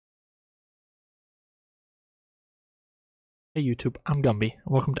Hey YouTube, I'm Gumby.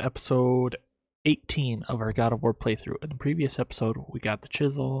 Welcome to episode 18 of our God of War playthrough. In the previous episode, we got the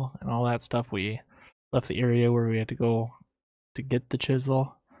chisel and all that stuff. We left the area where we had to go to get the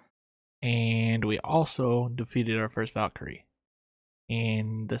chisel, and we also defeated our first Valkyrie.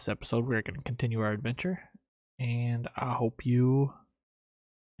 In this episode, we're going to continue our adventure, and I hope you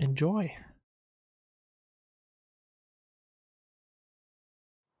enjoy.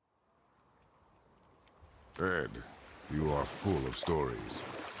 Ed, you are full of stories.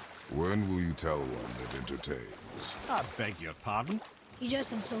 When will you tell one that entertains? I beg your pardon? He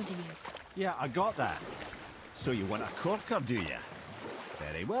just insulted you. Yeah, I got that. So you want a corker, do you?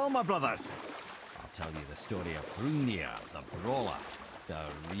 Very well, my brothers. I'll tell you the story of Hrungnir, the brawler. The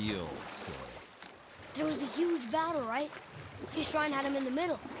real story. There was a huge battle, right? His shrine had him in the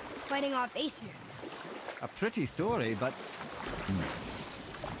middle, fighting off Aesir. A pretty story, but...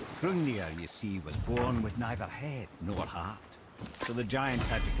 Hrungnir, you see, was born with neither head nor heart. So the giants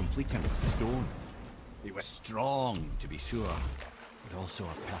had to complete him with stone. He was strong, to be sure, but also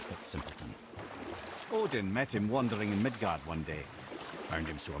a perfect simpleton. Odin met him wandering in Midgard one day. Found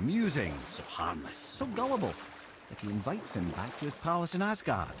him so amusing, so harmless, so gullible, that he invites him back to his palace in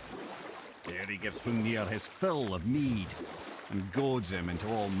Asgard. There he gives Hrungnir his fill of mead, and goads him into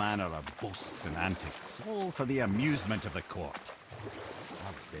all manner of boasts and antics, all for the amusement of the court. I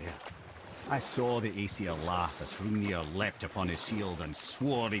was there. I saw the Aesir laugh as Hrungnir leapt upon his shield and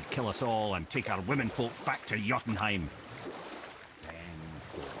swore he'd kill us all and take our womenfolk back to Jotunheim. Then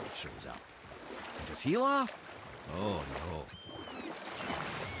Thor shows up. And does he laugh? Oh no.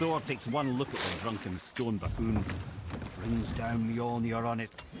 Thor takes one look at the drunken stone buffoon and brings down Mjolnir on it.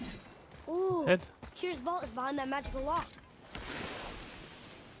 Ooh, Sid? Tyr's vault is behind that magical lock.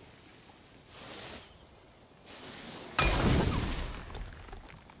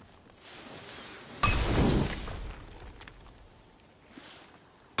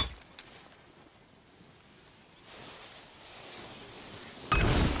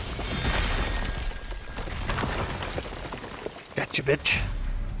 Gotcha, bitch.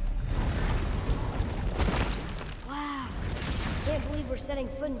 Wow. Can't believe we're setting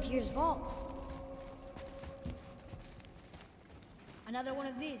foot in Tyr's vault. Another one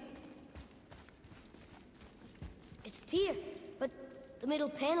of these. It's Tyr, but the middle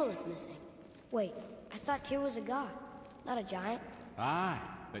panel is missing. Wait, I thought Tyr was a god, not a giant. Aye,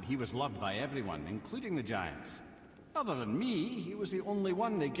 but he was loved by everyone, including the giants. Other than me, he was the only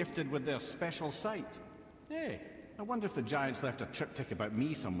one they gifted with their special sight. Hey, I wonder if the giants left a triptych about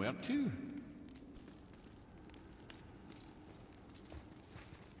me somewhere, too.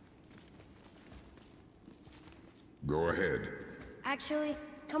 Go ahead. Actually,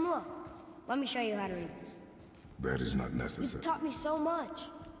 come look. Let me show you how to read this. That is not You've necessary. taught me so much.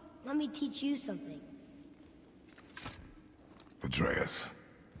 Let me teach you something. Atreus.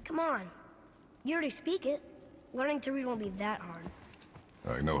 Come on. You already speak it. Learning to read won't be that hard.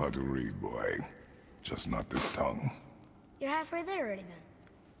 I know how to read, boy. Just not this tongue. You're halfway there already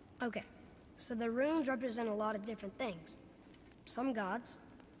then. Okay, so the runes represent a lot of different things. Some gods,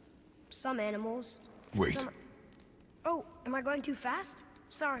 some animals. Wait. Some... Oh, am I going too fast?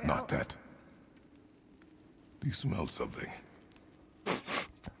 Sorry. Not that. Do you smell something?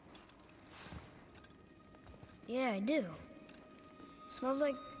 Yeah, I do. Smells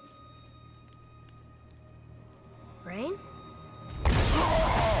like... rain?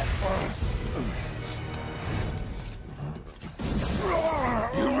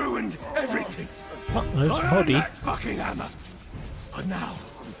 You ruined everything. Oh, there's I earned Modi. that fucking hammer. But now,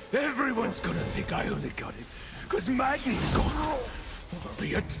 everyone's gonna think I only got it because Magni's gone. It'll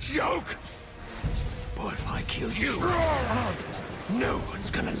be a joke. But if I kill you, no one's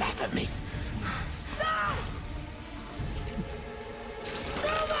gonna laugh at me.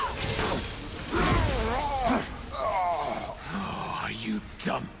 Oh, are you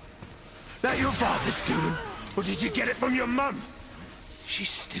dumb? That your father's doing? Or did you get it from your mum? She's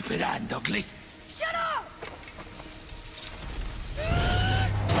stupid and ugly. Shut up!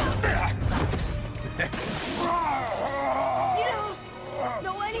 You don't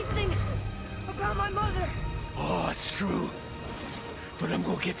know anything about my mother. Oh, it's true. But I'm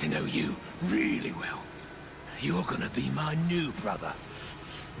gonna get to know you really well. You're gonna be my new brother.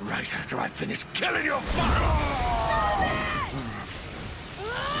 Right after I finish killing your father!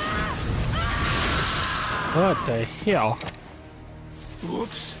 What the hell?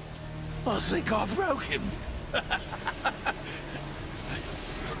 Whoops. I think I broke him.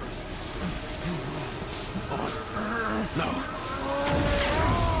 No.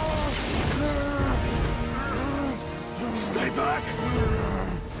 Stay back.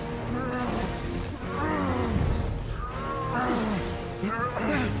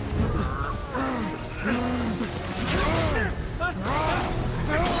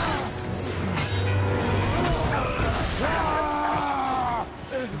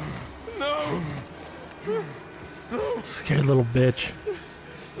 Scared little bitch.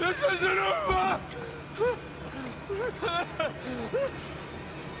 This isn't over!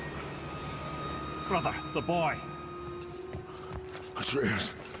 Brother, the boy.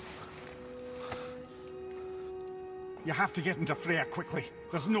 Atreus. You have to get into Freya quickly.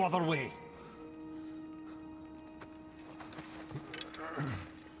 There's no other way.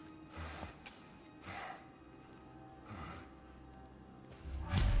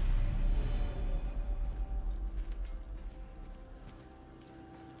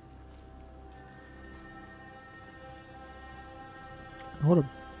 What a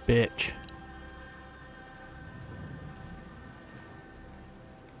bitch.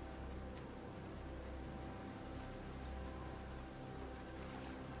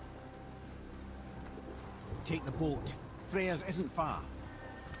 Take the boat. Freya's isn't far.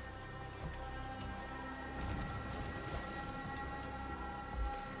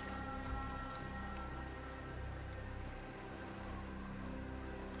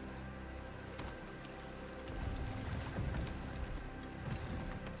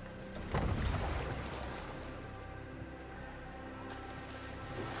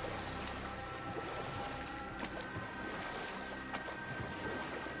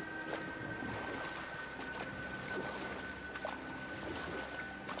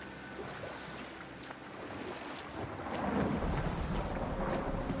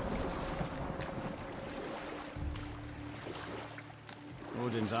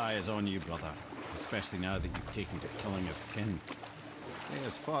 Odin's eye is on you, brother. Especially now that you've taken to killing his kin.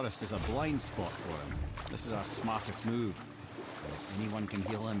 Freya's forest is a blind spot for him. This is our smartest move. And if anyone can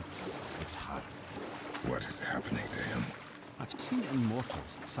heal him, it's her. What is happening to him? I've seen in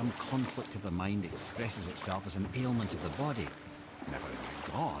mortals that some conflict of the mind expresses itself as an ailment of the body. Never in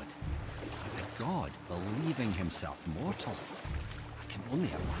a god. But a god believing himself mortal. I can only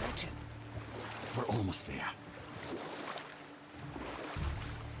imagine. We're almost there.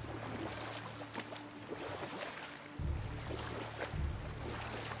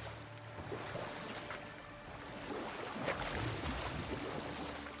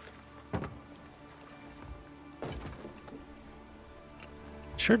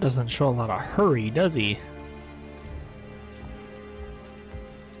 Sure doesn't show a lot of hurry, does he?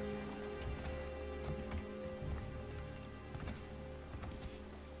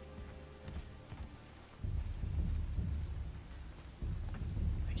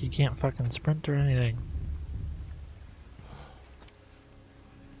 Like, you can't fucking sprint or anything.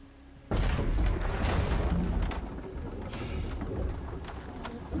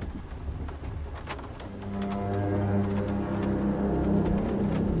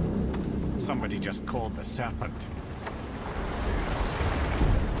 Somebody just called the serpent.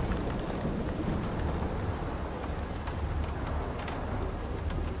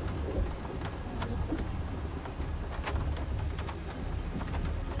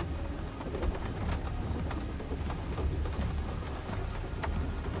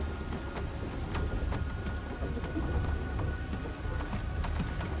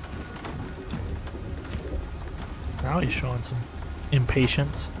 Now he's showing some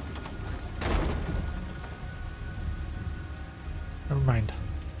impatience. Never mind.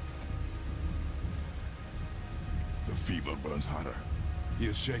 The fever burns hotter. He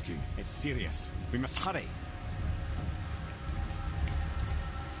is shaking. It's serious. We must hurry.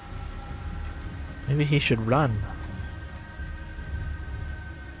 Maybe he should run.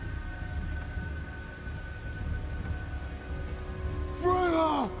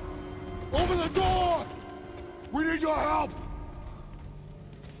 Freya! Open the door! We need your help!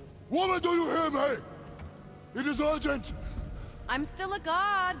 Woman, do you hear me? It is urgent! I'm still a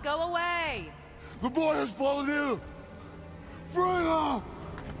god. Go away. The boy has fallen ill! Freya!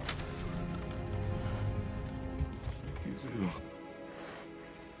 He's ill.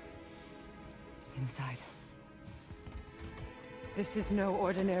 Inside. This is no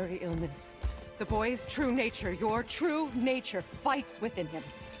ordinary illness. The boy's true nature, your true nature, fights within him.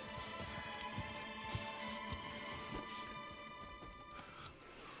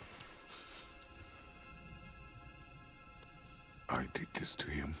 I did this to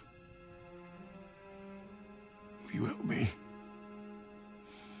him. Will you help me?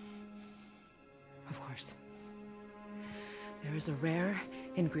 Of course. There is a rare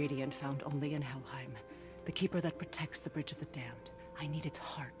ingredient found only in Helheim. The keeper that protects the Bridge of the Damned. I need its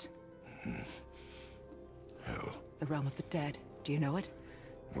heart. Hell, The realm of the dead. Do you know it?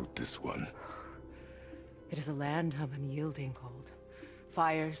 not this one. It is a land of unyielding cold.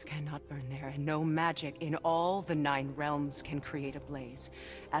 Fires cannot burn there, and no magic in all the 9 realms can create a blaze.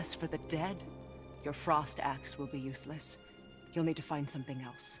 As for the dead, your frost axe will be useless. You'll need to find something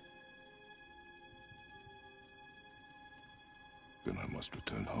else. Then I must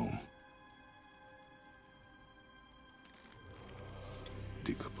return home.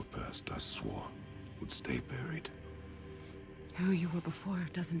 Dig up a past I swore would stay buried. Who you were before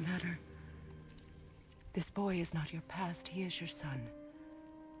doesn't matter. This boy is not your past, he is your son.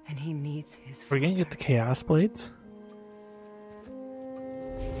 And he needs his We're gonna get the Chaos Blades.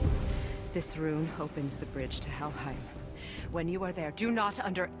 This rune opens the bridge to Helheim. When you are there, do not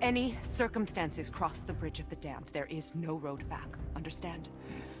under any circumstances cross the Bridge of the Damned. There is no road back. Understand?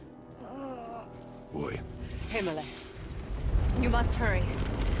 Boy. Himalay. You must hurry.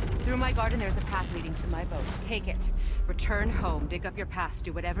 Through my garden there's a path leading to my boat. Take it. Return home. Dig up your past.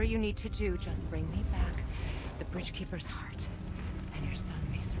 Do whatever you need to do. Just bring me back the Bridgekeeper's heart. And your son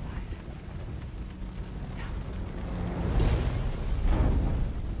may survive.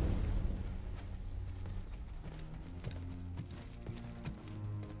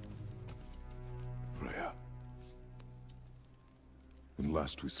 Freya. When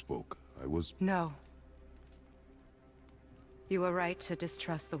last we spoke, I was... No. You were right to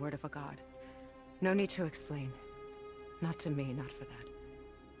distrust the word of a god. No need to explain. Not to me, not for that.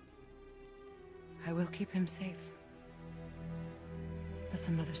 I will keep him safe. That's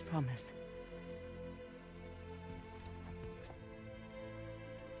a mother's promise.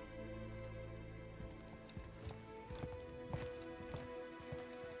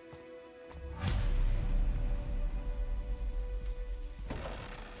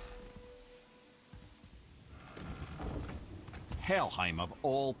 Helheim of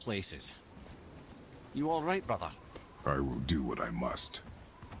all places. You all right, brother? I will do what I must.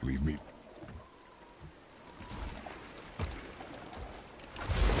 Leave me...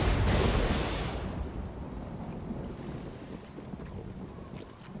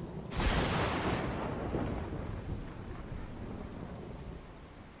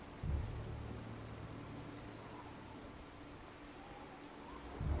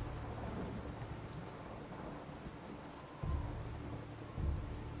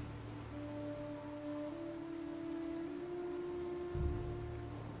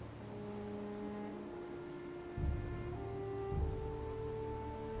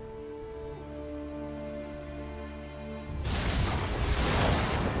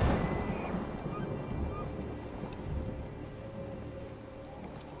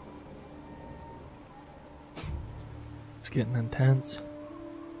 It's getting intense.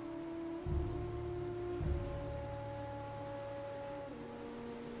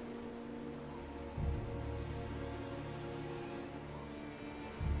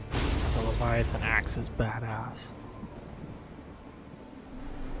 The Leviathan axe is badass.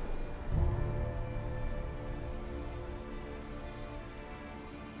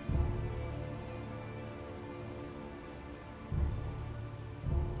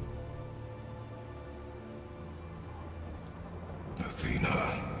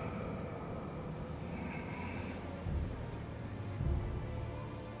 Athena.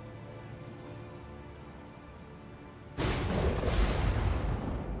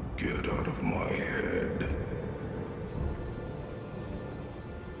 Get out of my head.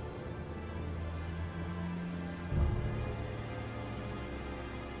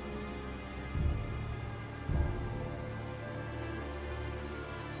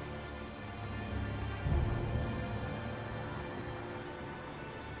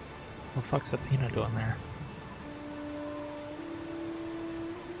 What the fuck's Athena doing there?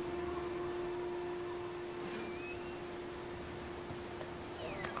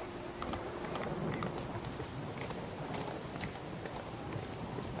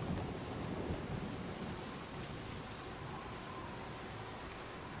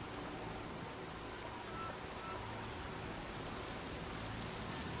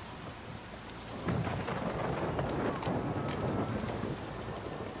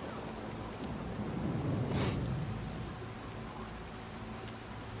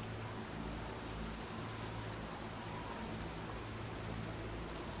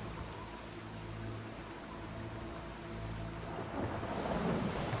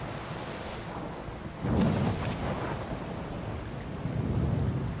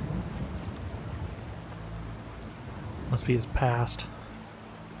 Must be his past.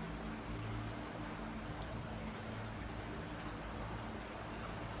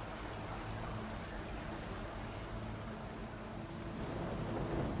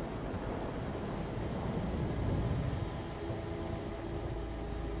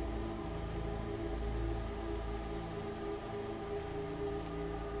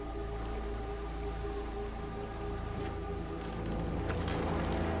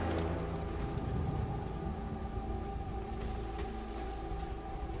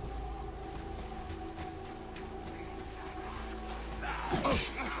 What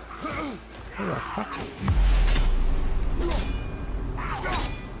the fuck?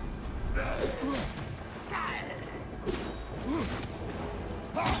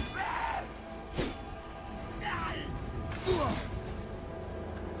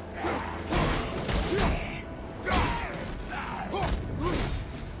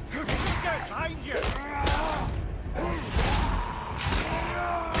 Behind you!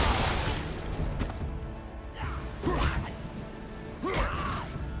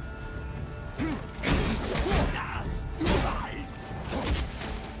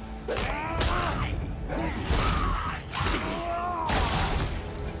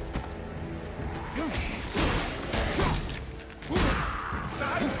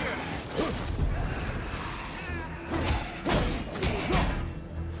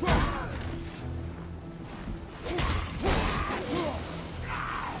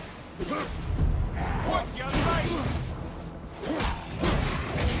 What's your right?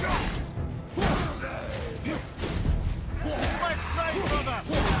 Left side, brother!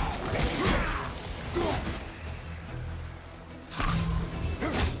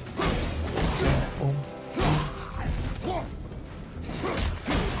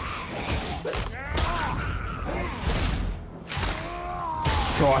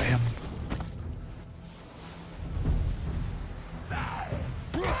 Destroy him.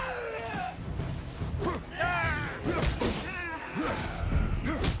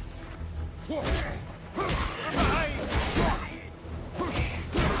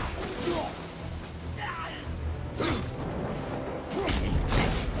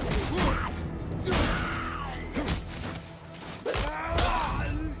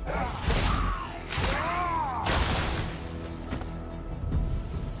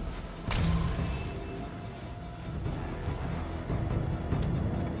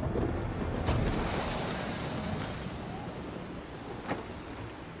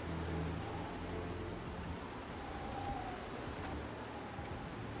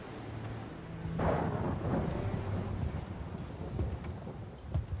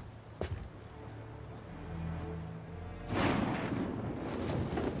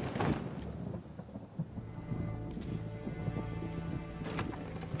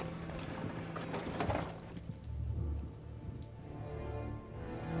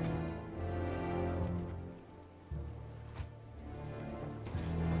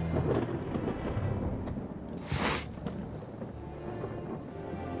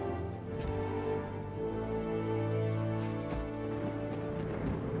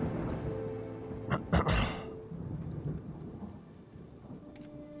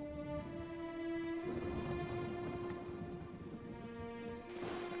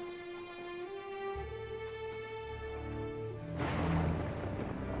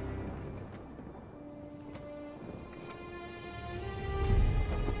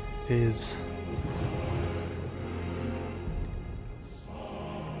 Is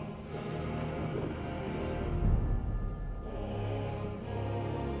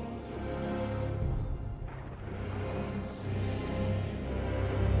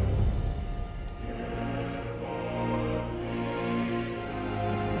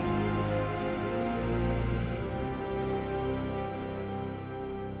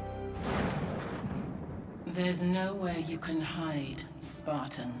There's nowhere you can hide,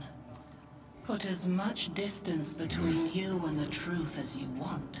 Spartan. Put as much distance between you and the truth as you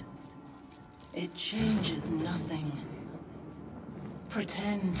want. It changes nothing.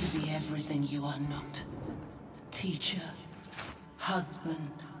 Pretend to be everything you are not. Teacher,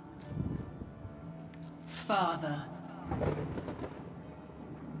 husband, father.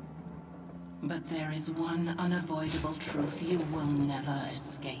 But there is one unavoidable truth you will never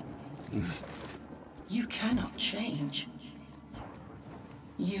escape. You cannot change.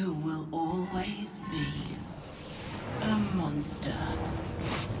 You will always be a monster.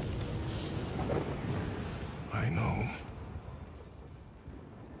 I know.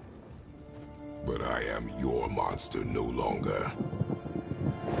 But I am your monster no longer.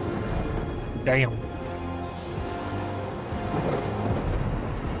 damn.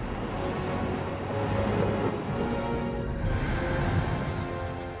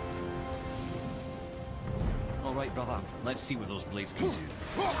 All right, brother. Let's see what those blades can do.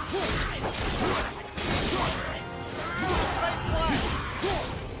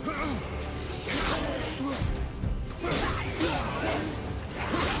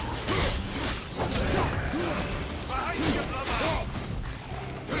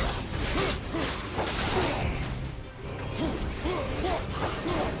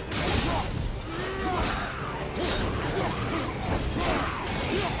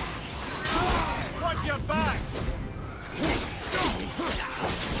 Watch your back!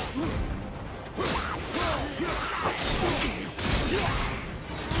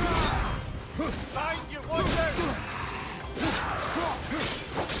 Find you, Wonder!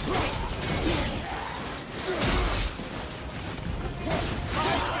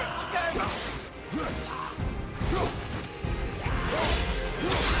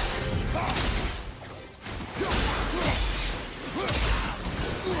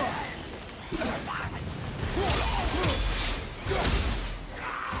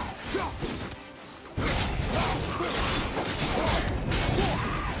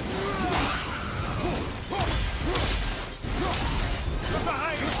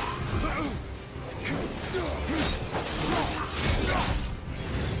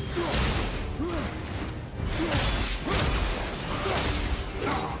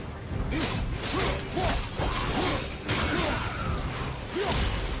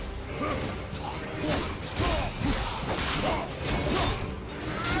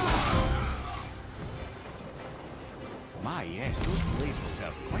 Yes, those blades will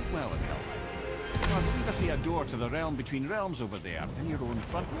serve quite well in Helheim. I believe I see a door to the realm between realms over there, in your own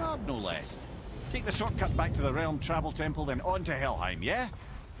front yard, no less. Take the shortcut back to the Realm Travel Temple, then on to Helheim, yeah?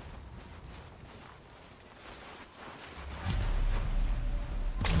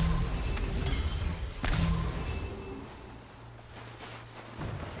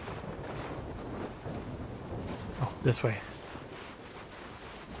 Oh, this way.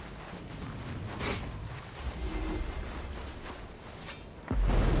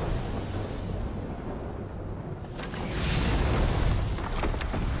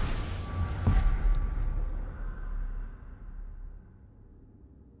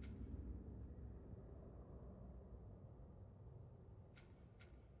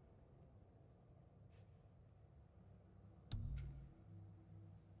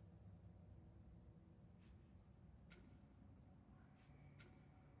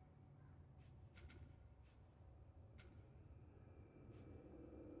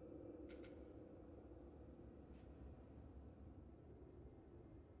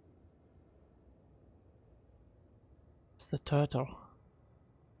 It's the turtle.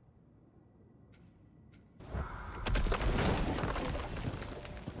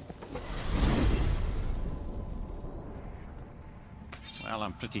 Well,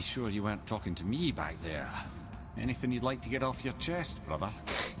 I'm pretty sure you weren't talking to me back there. Anything you'd like to get off your chest, brother?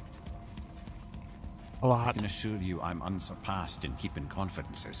 A lot. I can assure you I'm unsurpassed in keeping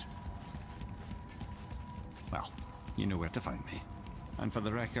confidences. Well, you know where to find me. And for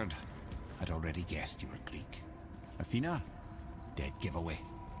the record, I'd already guessed you were Greek. Athena? Dead giveaway.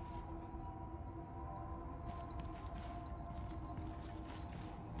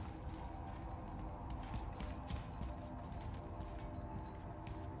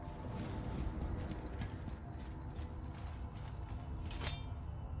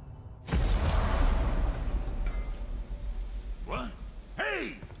 What?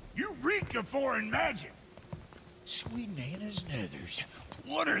 Hey! You reek of foreign magic! Sweet Nana's nethers.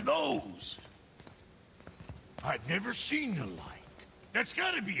 What are those? I've never seen the like. That's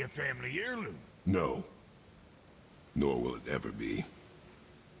gotta be a family heirloom. No. Nor will it ever be.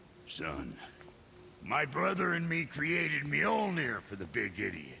 Son, my brother and me created Mjolnir for the big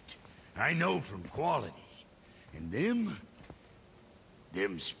idiot. I know from quality. And them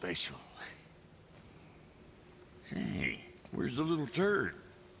special. Hey, where's the little turd?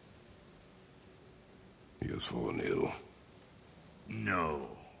 He has fallen ill. No.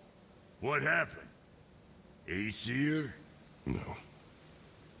 What happened? Aesir? No.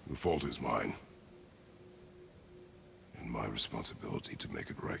 The fault is mine. And my responsibility to make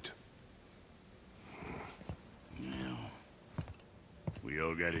it right. No. We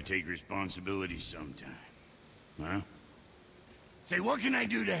all gotta take responsibility sometime. Huh? Say, what can I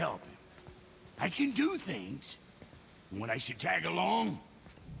do to help him? I can do things. When I should tag along?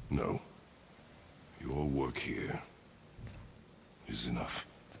 No. Your work here is enough.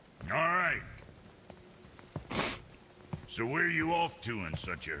 All right. So where are you off to in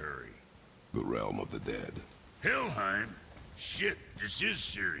such a hurry? The realm of the dead. Helheim? Shit, this is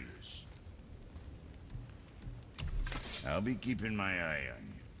serious. I'll be keeping my eye on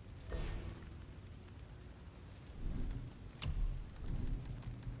you.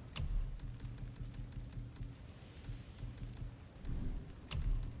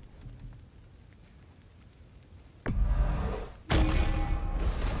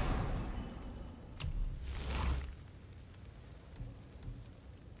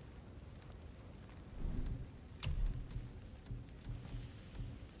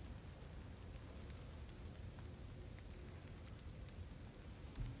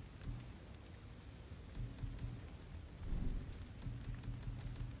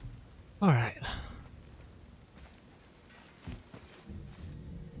 Alright.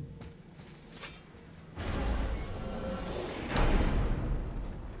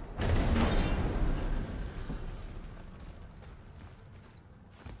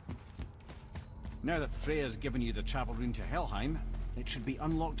 Now that Freya's given you the travel rune to Helheim, it should be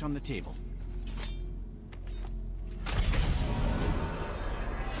unlocked on the table.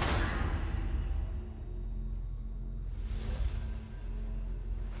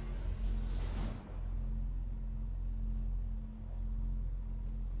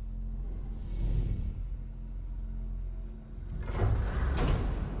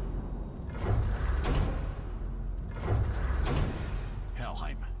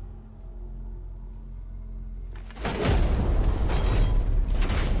 Helheim.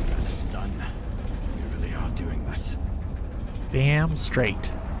 It's done. We really are doing this. Damn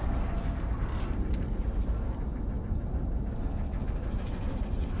straight.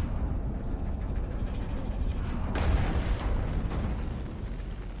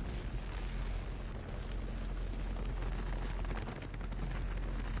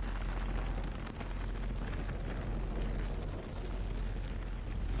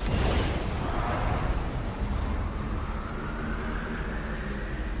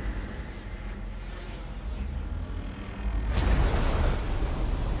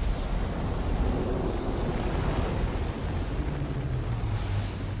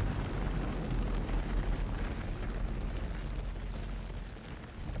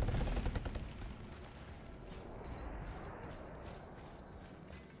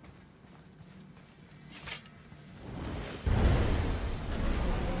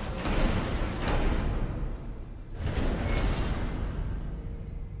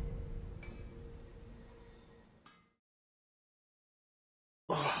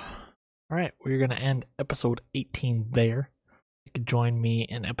 Alright, we're going to end episode 18 there. You can join me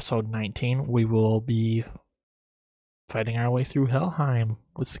in episode 19. We will be fighting our way through Helheim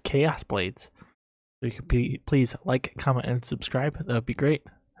with the Chaos Blades. So you can please like, comment, and subscribe. That would be great.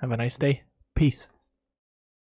 Have a nice day. Peace.